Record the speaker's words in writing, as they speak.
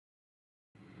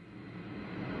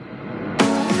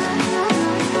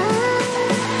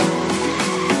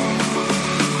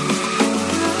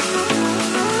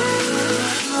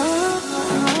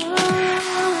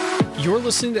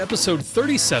listening to episode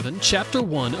 37, chapter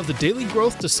 1 of the Daily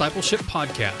Growth Discipleship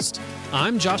Podcast.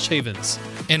 I'm Josh Havens.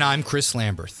 And I'm Chris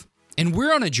Lamberth. And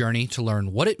we're on a journey to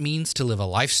learn what it means to live a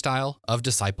lifestyle of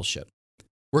discipleship.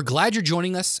 We're glad you're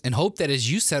joining us and hope that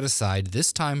as you set aside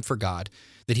this time for God,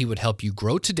 that He would help you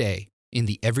grow today in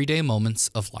the everyday moments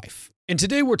of life. And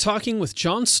today we're talking with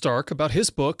John Starke about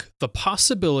his book, The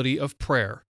Possibility of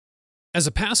Prayer. As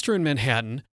a pastor in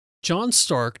Manhattan, John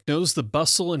Starke knows the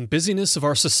bustle and busyness of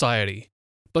our society,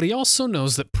 but he also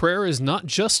knows that prayer is not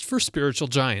just for spiritual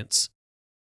giants.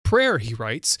 Prayer, he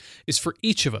writes, is for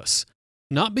each of us,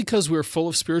 not because we are full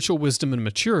of spiritual wisdom and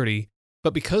maturity,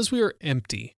 but because we are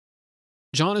empty.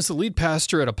 John is the lead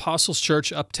pastor at Apostles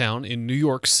Church Uptown in New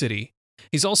York City.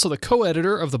 He's also the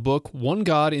co-editor of the book One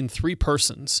God in Three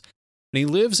Persons, and he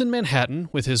lives in Manhattan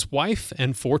with his wife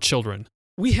and 4 children.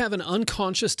 We have an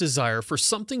unconscious desire for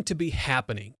something to be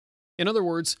happening. In other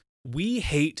words, we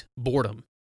hate boredom.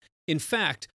 In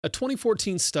fact, a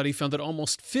 2014 study found that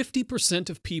almost 50%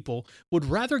 of people would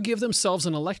rather give themselves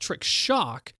an electric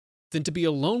shock than to be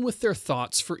alone with their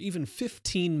thoughts for even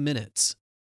 15 minutes.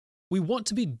 We want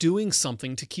to be doing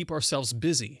something to keep ourselves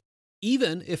busy,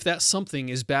 even if that something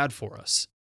is bad for us.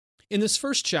 In this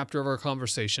first chapter of our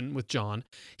conversation with John,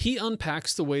 he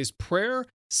unpacks the ways prayer,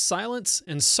 silence,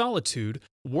 and solitude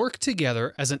work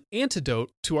together as an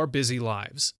antidote to our busy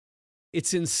lives.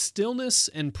 It's in stillness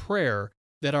and prayer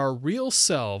that our real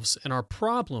selves and our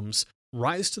problems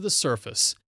rise to the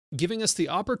surface, giving us the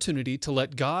opportunity to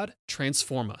let God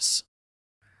transform us.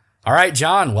 All right,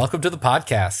 John, welcome to the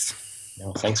podcast.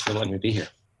 No, thanks for letting me be here.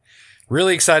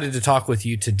 Really excited to talk with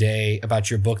you today about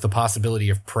your book, The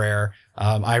Possibility of Prayer.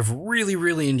 I've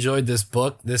really enjoyed this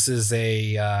book. This is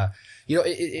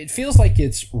it feels like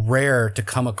it's rare to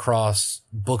come across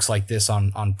books like this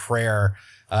on prayer.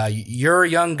 You're a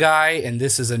young guy and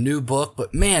this is a new book,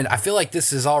 but man, I feel like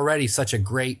this is already such a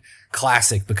great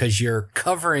classic because you're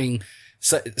covering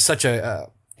such an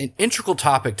integral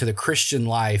topic to the Christian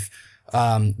life,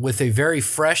 with a very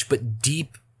fresh but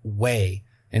deep way.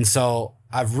 And so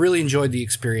I've really enjoyed the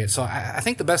experience. So I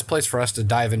think the best place for us to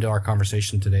dive into our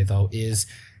conversation today, though, is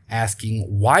asking,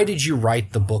 why did you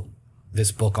write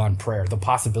this book on prayer, The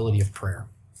Possibility of Prayer?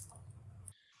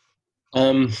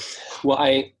 Well,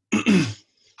 I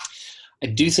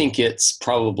do think it's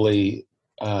probably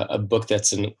a book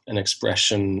that's an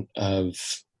expression of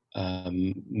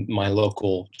my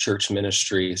local church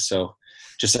ministry. So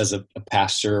just as a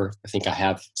pastor, I think I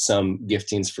have some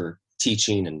giftings for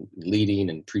teaching and leading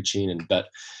and preaching, but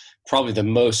probably the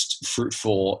most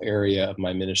fruitful area of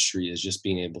my ministry is just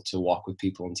being able to walk with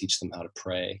people and teach them how to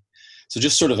pray. So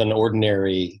just sort of an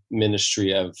ordinary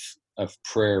ministry of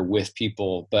prayer with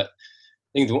people. But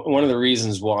I think one of the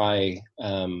reasons why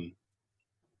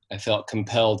I felt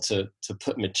compelled to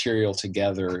put material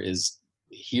together is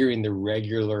hearing the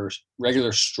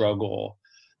regular struggle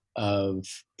of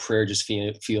prayer just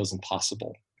feels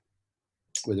impossible,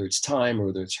 whether it's time or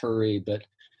whether it's hurry. But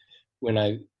when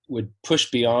I would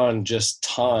push beyond just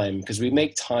time, because we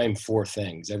make time for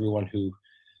things, everyone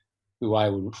who I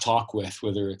would talk with,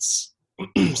 whether it's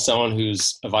someone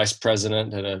who's a vice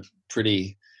president at a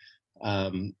pretty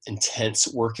intense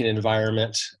working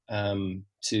environment,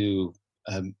 to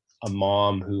a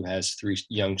mom who has 3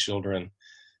 young children,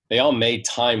 they all made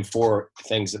time for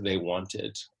things that they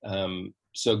wanted.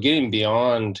 So getting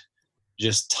beyond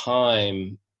just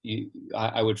time,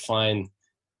 I would find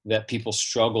that people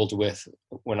struggled with,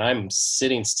 when I'm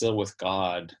sitting still with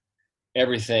God,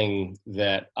 everything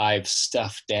that I've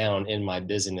stuffed down in my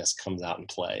busyness comes out and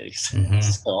plays. Mm-hmm.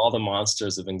 So all the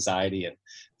monsters of anxiety and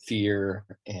fear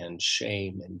and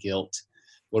shame and guilt,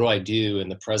 what do I do in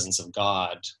the presence of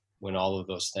God when all of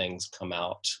those things come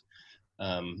out?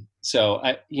 So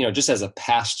I, just as a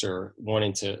pastor,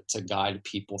 wanting to guide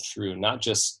people through, not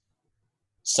just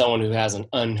someone who has an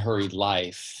unhurried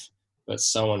life, but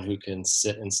someone who can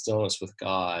sit in stillness with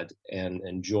God and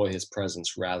enjoy His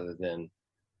presence rather than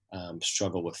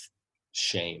struggle with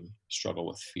shame, struggle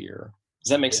with fear. Does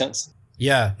that make sense?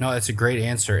 Yeah, no, that's a great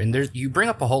answer. And you bring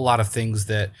up a whole lot of things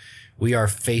that we are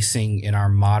facing in our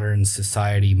modern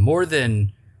society, more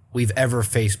than we've ever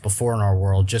faced before in our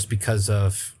world, just because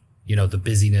of the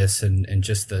busyness and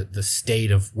just the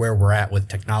state of where we're at with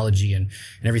technology and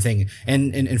everything.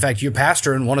 And in fact, you're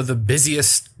pastor in one of the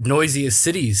busiest, noisiest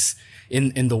cities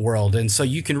in the world. And so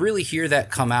you can really hear that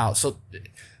come out. So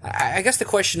I guess the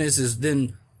question is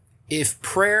then, if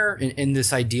prayer and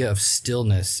this idea of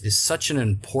stillness is such an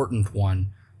important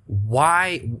one,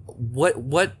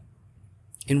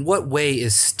 in what way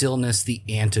is stillness the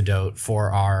antidote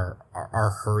for our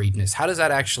hurriedness? How does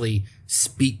that actually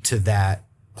speak to that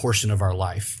portion of our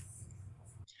life?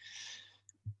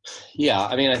 Yeah,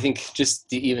 I mean, I think just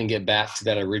to even get back to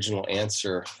that original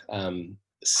answer,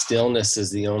 stillness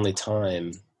is the only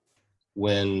time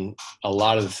when a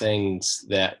lot of the things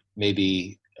that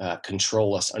maybe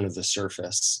control us under the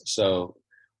surface. So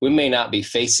we may not be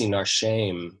facing our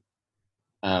shame,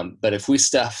 but if we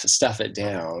stuff it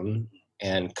down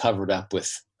and cover it up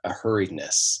with a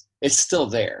hurriedness, it's still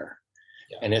there,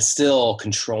 and it's still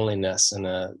controlling us in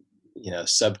a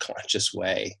subconscious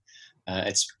way.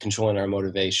 It's controlling our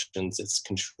motivations. It's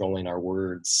controlling our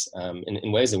words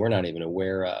in ways that we're not even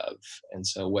aware of. And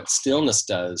so, what stillness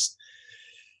does,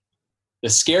 the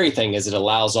scary thing is, it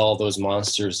allows all those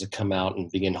monsters to come out and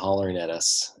begin hollering at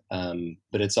us.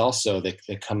 But it's also they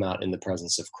come out in the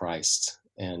presence of Christ.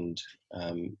 And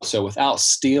so, without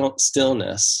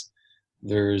stillness,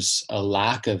 there's a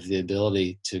lack of the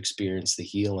ability to experience the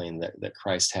healing that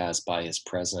Christ has by his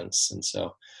presence. And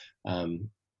so,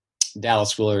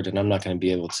 Dallas Willard, and I'm not going to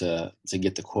be able to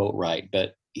get the quote right,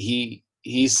 but he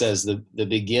says the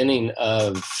beginning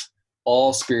of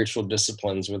all spiritual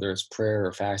disciplines, whether it's prayer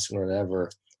or fasting or whatever,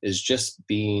 is just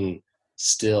being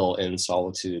still in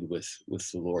solitude with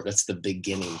the Lord. That's the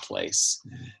beginning place.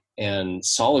 And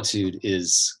solitude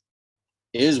is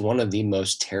one of the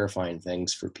most terrifying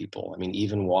things for people. I mean,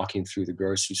 even walking through the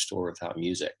grocery store without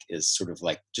music is sort of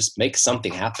like, just make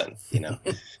something happen,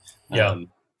 Yeah.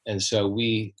 And so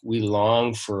we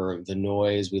long for the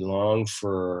noise. We long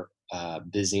for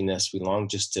busyness. We long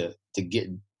just to get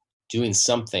doing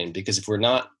something, because if we're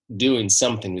not doing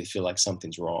something, we feel like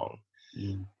something's wrong.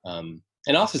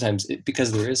 And oftentimes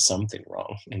because there is something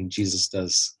wrong, and Jesus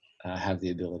does have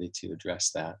the ability to address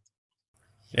that.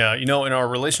 Yeah, in our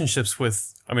relationships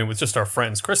with just our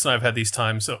friends, Chris and I have had these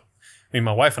times. So,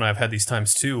 my wife and I have had these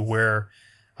times too, where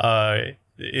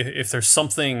if there's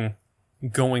something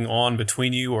going on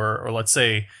between you, or let's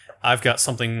say I've got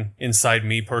something inside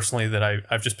me personally that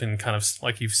I've just been kind of,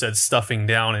 like you've said, stuffing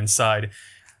down inside,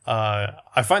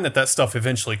 I find that stuff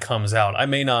eventually comes out. I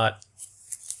may not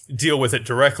deal with it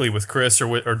directly with Chris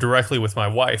or directly with my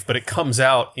wife, but it comes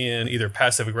out in either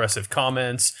passive-aggressive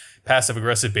comments,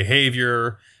 passive-aggressive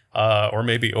behavior, or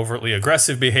maybe overtly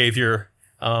aggressive behavior.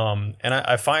 And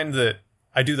I find that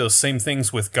I do those same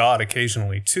things with God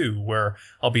occasionally too, where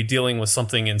I'll be dealing with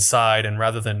something inside, and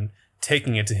rather than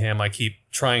taking it to him, I keep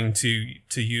trying to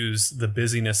use the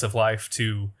busyness of life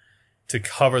to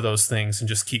cover those things and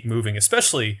just keep moving,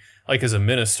 especially like as a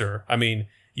minister. I mean,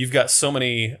 you've got so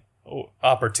many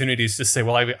opportunities to say,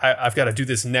 well, I've got to do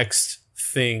this next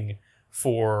thing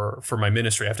for my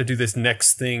ministry. I have to do this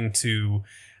next thing to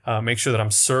make sure that I'm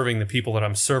serving the people that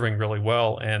I'm serving really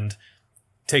well, and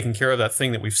taking care of that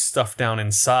thing that we've stuffed down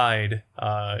inside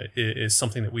is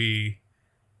something that we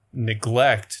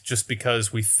neglect just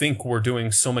because we think we're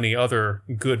doing so many other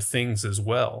good things as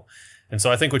well. And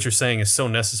so I think what you're saying is so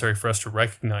necessary for us to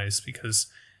recognize, because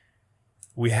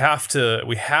we have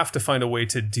to find a way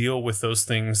to deal with those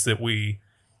things that we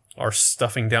are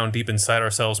stuffing down deep inside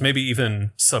ourselves, maybe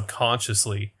even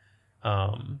subconsciously,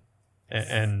 and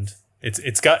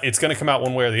it's going to come out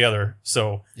one way or the other.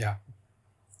 So yeah.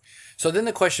 So then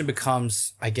the question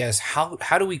becomes, I guess, how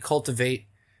do we cultivate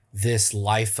this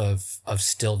life of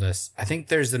stillness? I think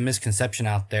there's the misconception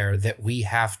out there that we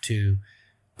have to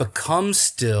become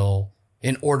still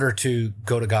in order to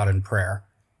go to God in prayer.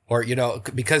 Or,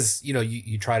 because,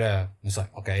 you try to, it's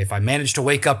like, okay, if I manage to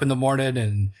wake up in the morning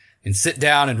and sit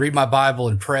down and read my Bible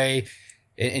and pray,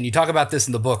 and you talk about this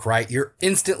in the book, right? You're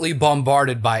instantly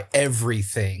bombarded by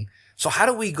everything. So how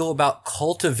do we go about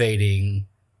cultivating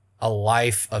a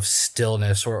life of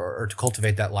stillness, or to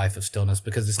cultivate that life of stillness?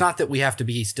 Because it's not that we have to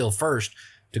be still first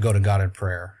to go to God in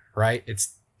prayer, right?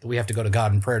 It's we have to go to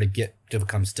God in prayer to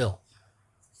become still.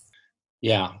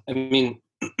 Yeah. I mean,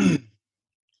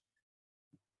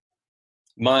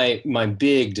 my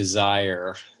big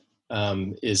desire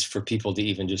is for people to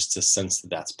even just to sense that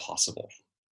that's possible.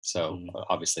 So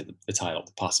obviously the title,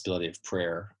 The Possibility of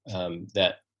Prayer,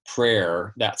 that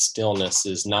prayer, that stillness,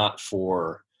 is not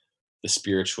for the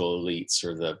spiritual elites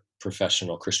or the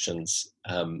professional Christians.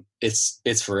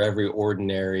 It's for every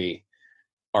ordinary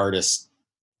artist,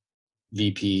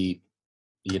 VP,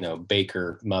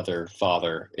 baker, mother,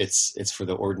 father. It's for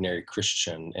the ordinary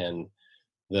Christian. And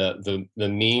the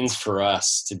means for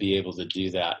us to be able to do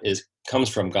that comes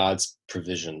from God's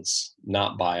provisions,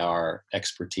 not by our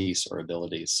expertise or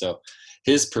abilities. So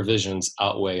his provisions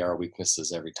outweigh our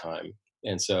weaknesses every time.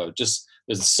 And so just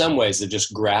there's some ways of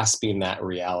just grasping that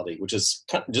reality, which is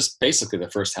just basically the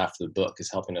first half of the book,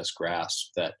 is helping us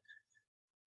grasp that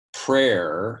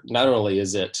prayer, not only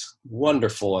is it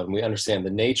wonderful and we understand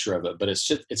the nature of it, but it's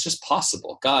just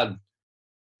possible. God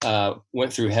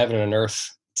went through heaven and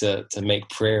earth to make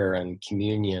prayer and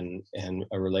communion and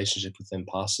a relationship with him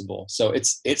possible. So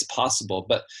it's possible,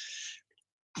 but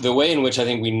the way in which I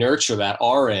think we nurture that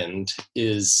our end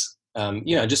is,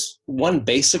 just one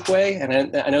basic way.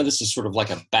 And I know this is sort of like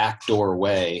a backdoor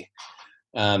way.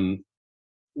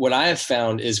 What I have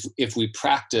found is if we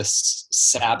practice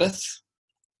Sabbath,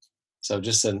 so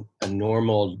just a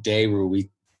normal day where we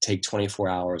take 24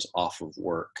 hours off of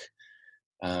work,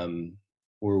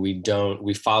 where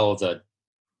we follow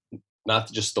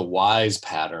not just the wise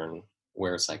pattern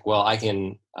where it's like, well, I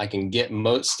can get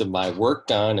most of my work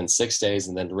done in 6 days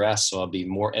and then rest. So I'll be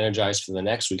more energized for the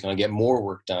next week and I'll get more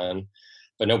work done.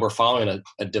 But no, we're following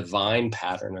a divine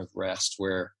pattern of rest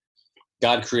where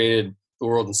God created the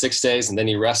world in 6 days and then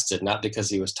he rested, not because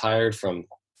he was tired from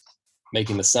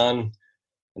making the sun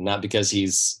and not because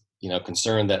he's,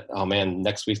 concerned that, oh man,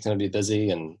 next week's going to be busy.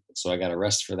 And so I got to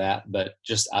rest for that, but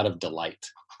just out of delight.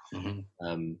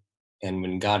 Mm-hmm. And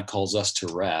when God calls us to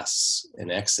rest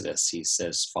in Exodus, he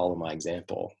says, follow my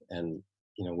example. And,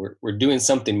 we're doing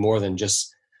something more than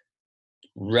just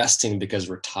resting because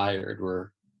we're tired.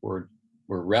 We're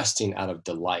resting out of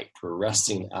delight. We're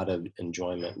resting out of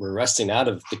enjoyment. We're resting out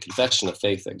of the confession of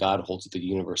faith that God holds the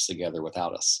universe together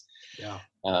without us. Yeah.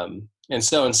 And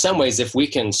so in some ways, if we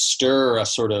can stir a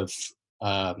sort of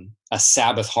a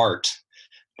Sabbath heart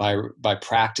by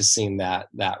practicing that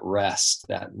rest,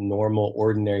 that normal,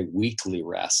 ordinary, weekly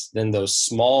rest, then those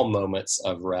small moments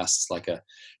of rest, like a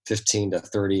 15 to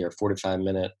 30 or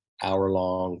 45-minute,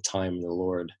 hour-long time in the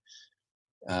Lord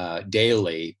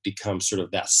daily, become sort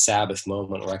of that Sabbath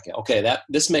moment where I can, okay,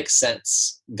 this makes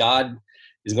sense. God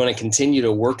is going to continue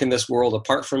to work in this world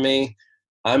apart from me.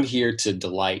 I'm here to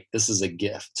delight. This is a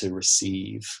gift to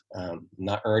receive. I'm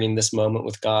not earning this moment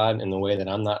with God in the way that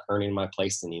I'm not earning my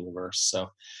place in the universe.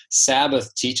 So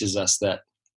Sabbath teaches us that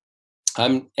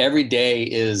every day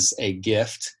is a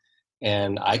gift,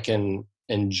 and I can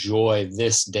enjoy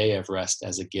this day of rest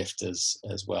as a gift as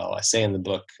well. I say in the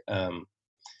book,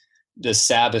 the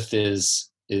Sabbath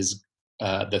is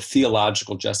the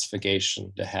theological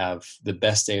justification to have the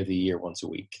best day of the year once a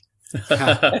week.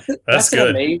 That's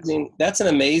good. That's an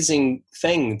amazing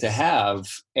thing to have,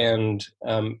 and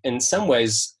in some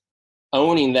ways,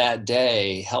 owning that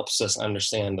day helps us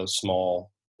understand those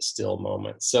small, still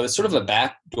moments. So it's sort of a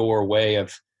backdoor way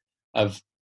of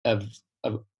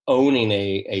owning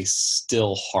a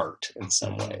still heart in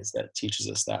some ways that teaches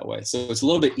us that way. So it's a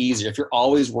little bit easier if you're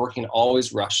always working,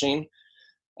 always rushing,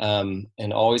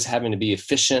 and always having to be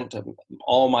efficient.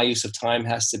 All my use of time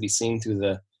has to be seen through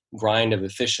the grind of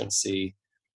efficiency.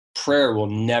 Prayer will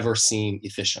never seem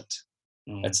efficient.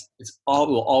 It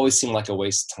will always seem like a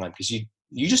waste of time because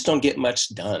you just don't get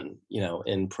much done,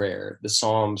 in prayer. The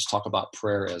Psalms talk about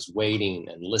prayer as waiting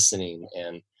and listening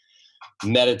and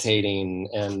meditating,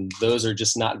 and those are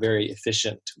just not very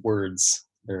efficient words.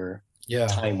 They're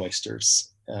time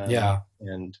wasters.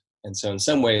 And so in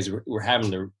some ways we're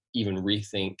having to even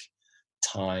rethink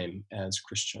time as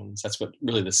Christians. That's what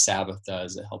really the Sabbath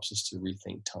does. It helps us to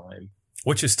rethink time.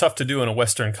 Which is tough to do in a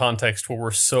Western context where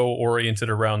we're so oriented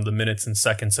around the minutes and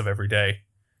seconds of every day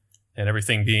and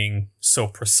everything being so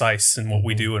precise in what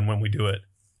we do and when we do it.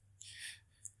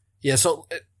 Yeah, so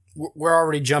we're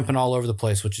already jumping all over the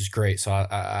place, which is great. So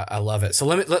I love it. So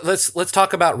let's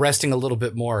talk about resting a little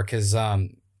bit more because,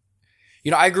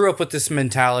 I grew up with this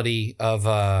mentality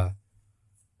of,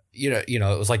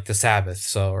 it was like the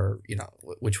Sabbath,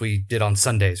 which we did on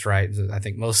Sundays, right? I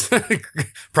think most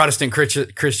Protestant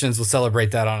Christians will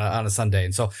celebrate that on a Sunday.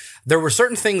 And so there were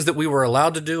certain things that we were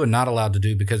allowed to do and not allowed to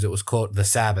do because it was, quote, the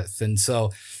Sabbath. And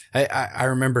so I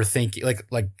remember thinking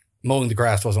like mowing the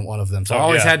grass wasn't one of them. So I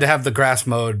always had to have the grass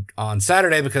mowed on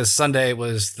Saturday because Sunday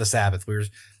was the Sabbath. We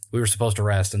were supposed to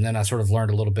rest. And then I sort of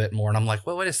learned a little bit more and I'm like,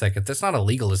 well, wait a second. That's not a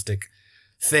legalistic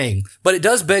thing, but it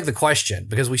does beg the question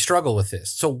because we struggle with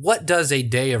this. So what does a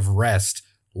day of rest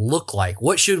look like?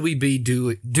 What should we be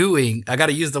doing? I got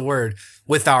to use the word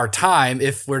with our time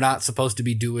if we're not supposed to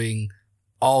be doing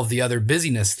all of the other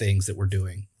busyness things that we're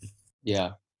doing.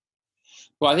 Yeah.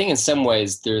 Well, I think in some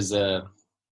ways there's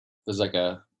like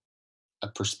a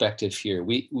perspective here.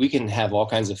 We can have all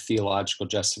kinds of theological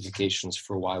justifications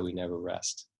for why we never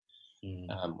rest.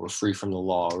 We're free from the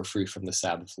law. We're free from the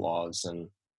Sabbath laws. And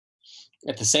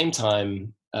at the same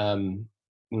time, when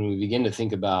we begin to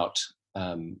think about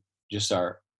just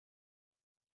our,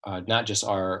 not just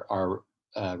our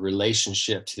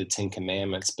relationship to the Ten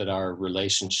Commandments, but our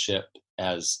relationship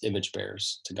as image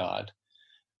bearers to God,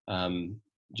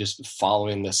 just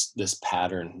following this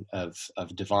pattern of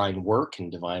divine work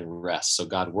and divine rest. So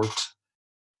God worked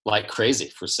like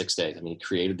crazy for 6 days. I mean, he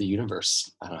created the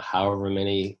universe. I don't know, however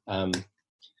many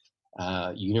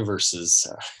universes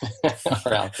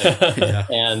are out there. Yeah.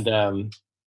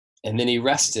 And then he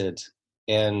rested.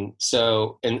 And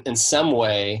so in some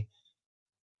way,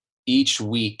 each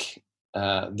week,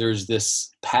 there's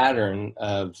this pattern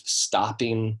of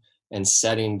stopping and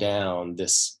setting down,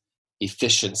 this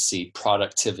efficiency,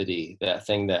 productivity, that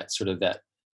thing that sort of that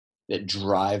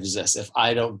drives us. If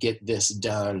I don't get this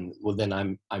done, well, then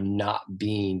I'm not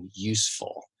being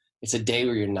useful. It's a day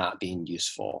where you're not being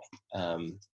useful,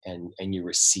 and you're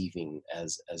receiving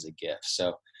as a gift.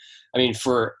 So, I mean,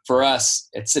 for us,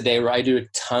 it's a day where I do a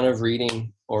ton of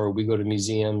reading, or we go to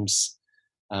museums.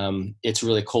 It's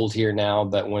really cold here now,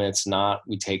 but when it's not,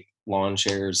 we take lawn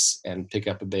chairs and pick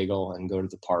up a bagel and go to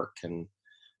the park. And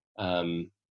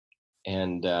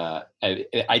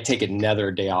I take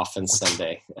another day off on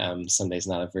Sunday. Sunday's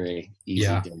not a very easy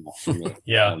day for me.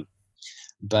 Yeah.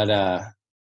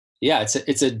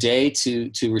 It's a day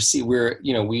to receive.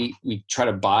 We try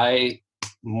to buy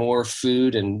more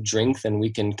food and drink than we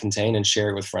can contain and share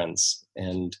it with friends.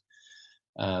 And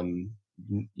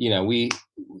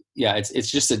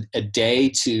it's just a day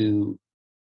to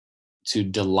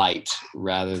delight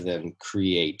rather than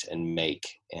create and make.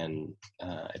 And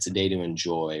it's a day to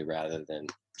enjoy rather than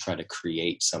try to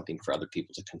create something for other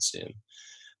people to consume.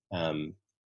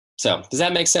 So does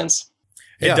that make sense?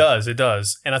 It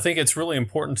does. And I think it's really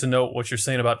important to note what you're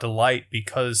saying about delight,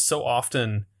 because so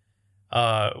often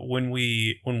when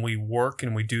we work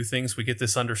and we do things, we get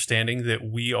this understanding that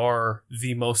we are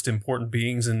the most important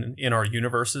beings in our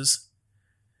universes,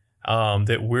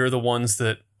 that we're the ones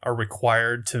that are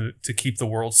required to keep the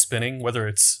world spinning, whether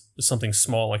it's something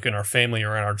small like in our family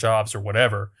or in our jobs or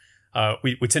whatever.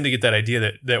 We tend to get that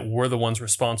idea that we're the ones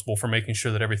responsible for making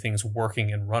sure that everything's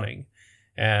working and running.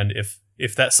 And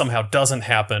if that somehow doesn't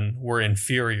happen, we're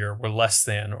inferior, we're less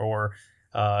than, or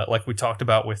like we talked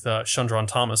about with Shundron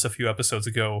Thomas a few episodes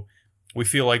ago, we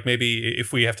feel like maybe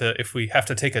if we have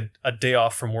to take a day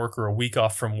off from work or a week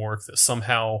off from work, that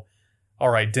somehow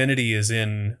our identity is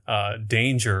in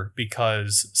danger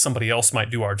because somebody else might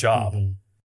do our job. Mm-hmm.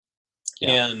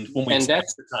 Yeah. And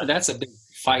that's a big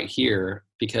fight here,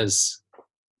 because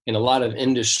in a lot of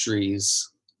industries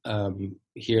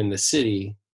here in the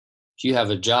city, if you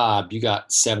have a job, you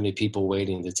got 70 people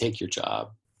waiting to take your job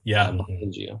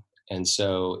behind you. And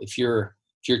so if you're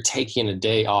taking a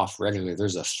day off regularly,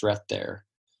 there's a threat there.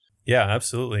 Yeah,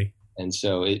 absolutely. And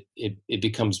so it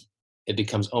becomes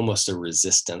almost a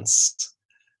resistance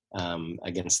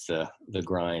against the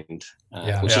grind,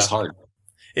 which is hard.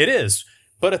 It is,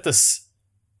 but at the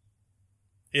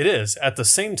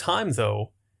same time,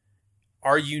 though,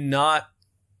 are you not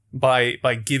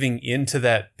by giving into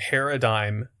that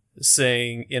paradigm,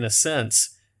 saying, in a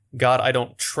sense, God, I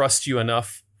don't trust you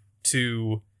enough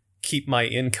to keep my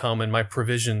income and my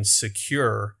provisions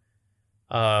secure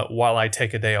while I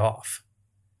take a day off?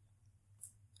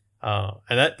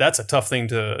 And that's a tough thing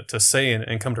to say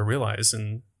and come to realize.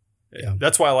 And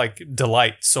that's why I like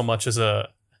delight so much as a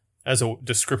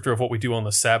descriptor of what we do on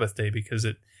the Sabbath day, because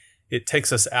it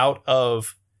takes us out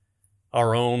of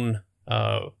our own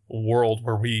world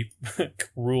where we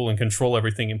rule and control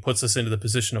everything, and puts us into the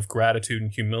position of gratitude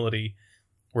and humility,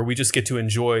 where we just get to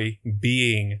enjoy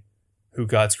being who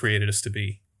God's created us to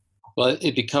be. Well,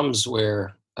 it becomes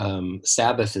where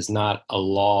Sabbath is not a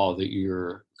law that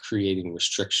you're creating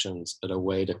restrictions, but a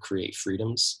way to create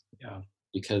freedoms. Yeah.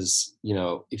 Because,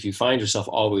 if you find yourself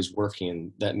always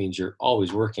working, that means you're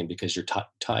always working because you're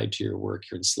tied to your work,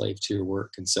 you're enslaved to your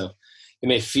work. And so it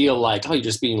may feel like, oh, you're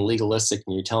just being legalistic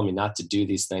and you're telling me not to do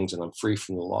these things and I'm free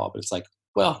from the law. But it's like,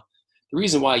 well, the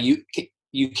reason why you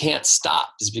can't stop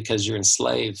is because you're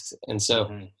enslaved. And so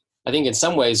I think in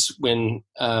some ways when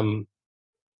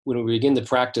we begin to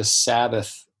practice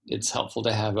Sabbath, it's helpful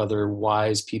to have other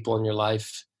wise people in your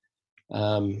life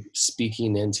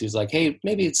speaking into, it's like, hey,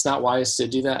 maybe it's not wise to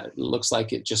do that. It looks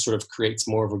like it just sort of creates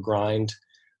more of a grind.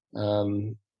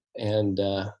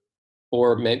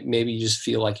 Or maybe you just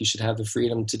feel like you should have the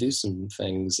freedom to do some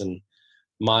things. And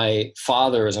my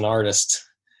father is an artist,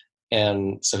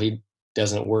 and so he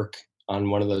doesn't work on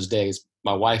one of those days.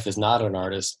 My wife is not an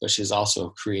artist, but she's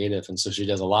also creative. And so she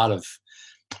does a lot of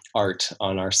art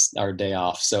on our day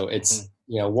off. So it's,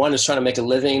 one is trying to make a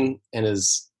living and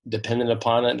is dependent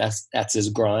upon it. That's his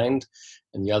grind.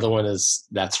 And the other one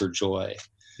that's her joy.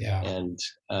 Yeah. And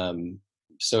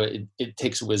so it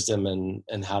takes wisdom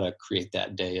and how to create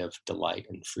that day of delight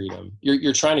and freedom.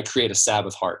 You're trying to create a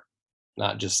Sabbath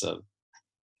not just a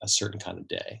certain kind of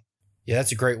day. Yeah,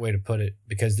 that's a great way to put it,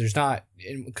 because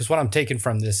what I'm taking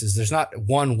from this is there's not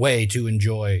one way to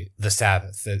enjoy the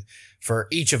Sabbath. That for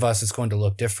each of us, it's going to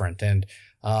look different. And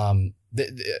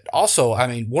Also, I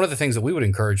mean, one of the things that we would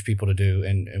encourage people to do,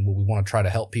 and what we want to try to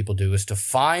help people do, is to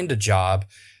find a job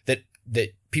that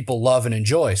people love and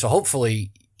enjoy. So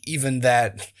hopefully, even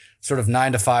that sort of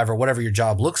 9 to 5 or whatever your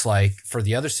job looks like for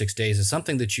the other 6 days is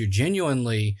something that you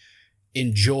genuinely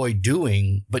enjoy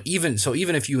doing. But even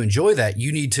if you enjoy that,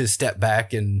 you need to step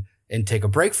back and take a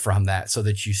break from that so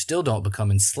that you still don't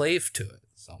become enslaved to it.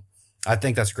 So I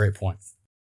think that's a great point.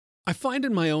 I find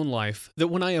in my own life that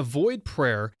when I avoid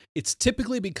prayer, it's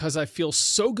typically because I feel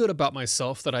so good about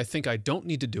myself that I think I don't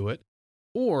need to do it,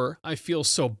 or I feel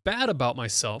so bad about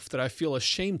myself that I feel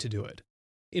ashamed to do it.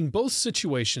 In both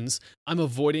situations, I'm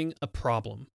avoiding a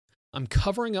problem. I'm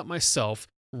covering up myself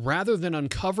rather than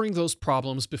uncovering those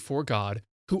problems before God,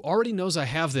 who already knows I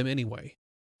have them anyway.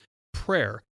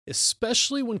 Prayer,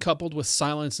 especially when coupled with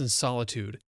silence and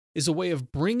solitude, is a way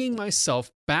of bringing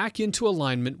myself back into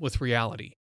alignment with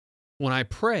reality. When I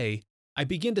pray, I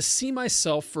begin to see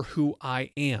myself for who I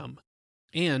am.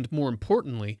 And, more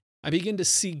importantly, I begin to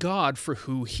see God for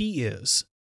who He is.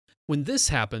 When this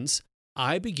happens,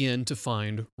 I begin to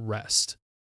find rest.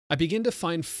 I begin to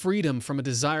find freedom from a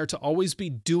desire to always be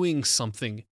doing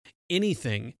something,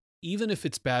 anything, even if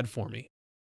it's bad for me.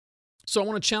 So I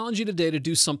want to challenge you today to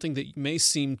do something that may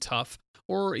seem tough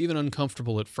or even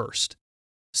uncomfortable at first.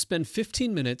 Spend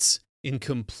 15 minutes in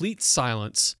complete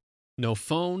silence. No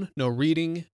phone, no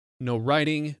reading, no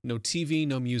writing, no TV,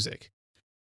 no music.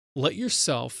 Let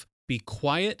yourself be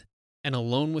quiet and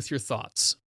alone with your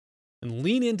thoughts. And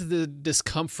lean into the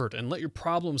discomfort and let your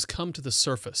problems come to the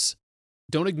surface.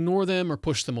 Don't ignore them or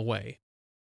push them away.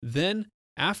 Then,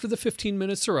 after the 15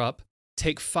 minutes are up,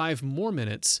 take 5 more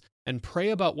minutes and pray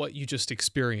about what you just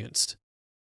experienced.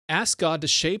 Ask God to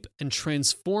shape and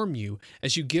transform you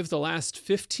as you give the last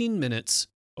 15 minutes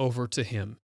over to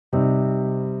Him.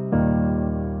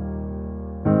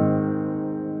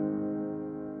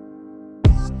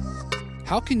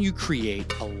 How can you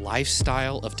create a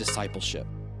lifestyle of discipleship?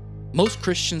 Most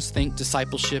Christians think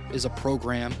discipleship is a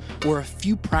program or a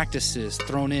few practices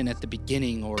thrown in at the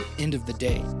beginning or end of the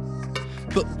day.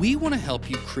 But we want to help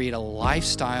you create a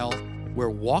lifestyle where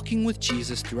walking with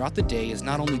Jesus throughout the day is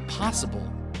not only possible,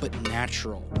 but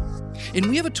natural. And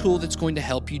we have a tool that's going to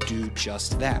help you do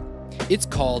just that. It's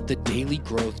called the Daily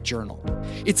Growth Journal.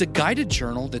 It's a guided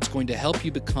journal that's going to help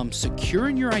you become secure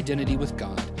in your identity with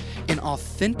God and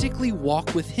authentically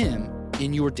walk with Him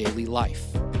in your daily life.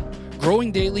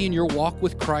 Growing daily in your walk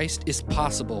with Christ is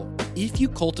possible if you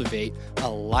cultivate a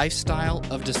lifestyle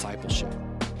of discipleship.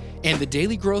 And the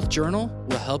Daily Growth Journal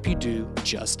will help you do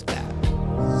just that.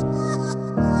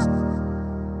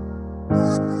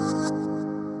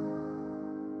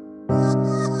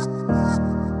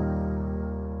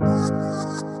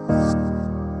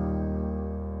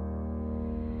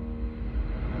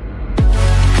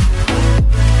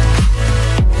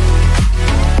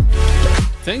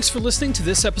 Thanks for listening to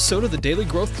this episode of the Daily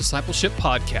Growth Discipleship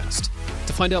Podcast.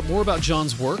 To find out more about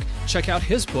John's work, check out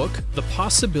his book, The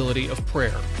Possibility of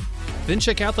Prayer. Then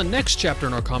check out the next chapter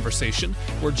in our conversation,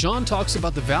 where John talks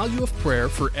about the value of prayer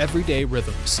for everyday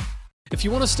rhythms. If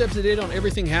you want to stay up to date on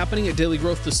everything happening at Daily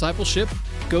Growth Discipleship,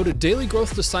 go to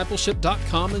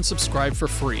dailygrowthdiscipleship.com and subscribe for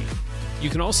free. You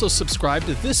can also subscribe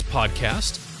to this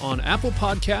podcast on Apple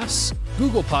Podcasts,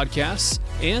 Google Podcasts,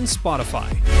 and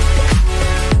Spotify.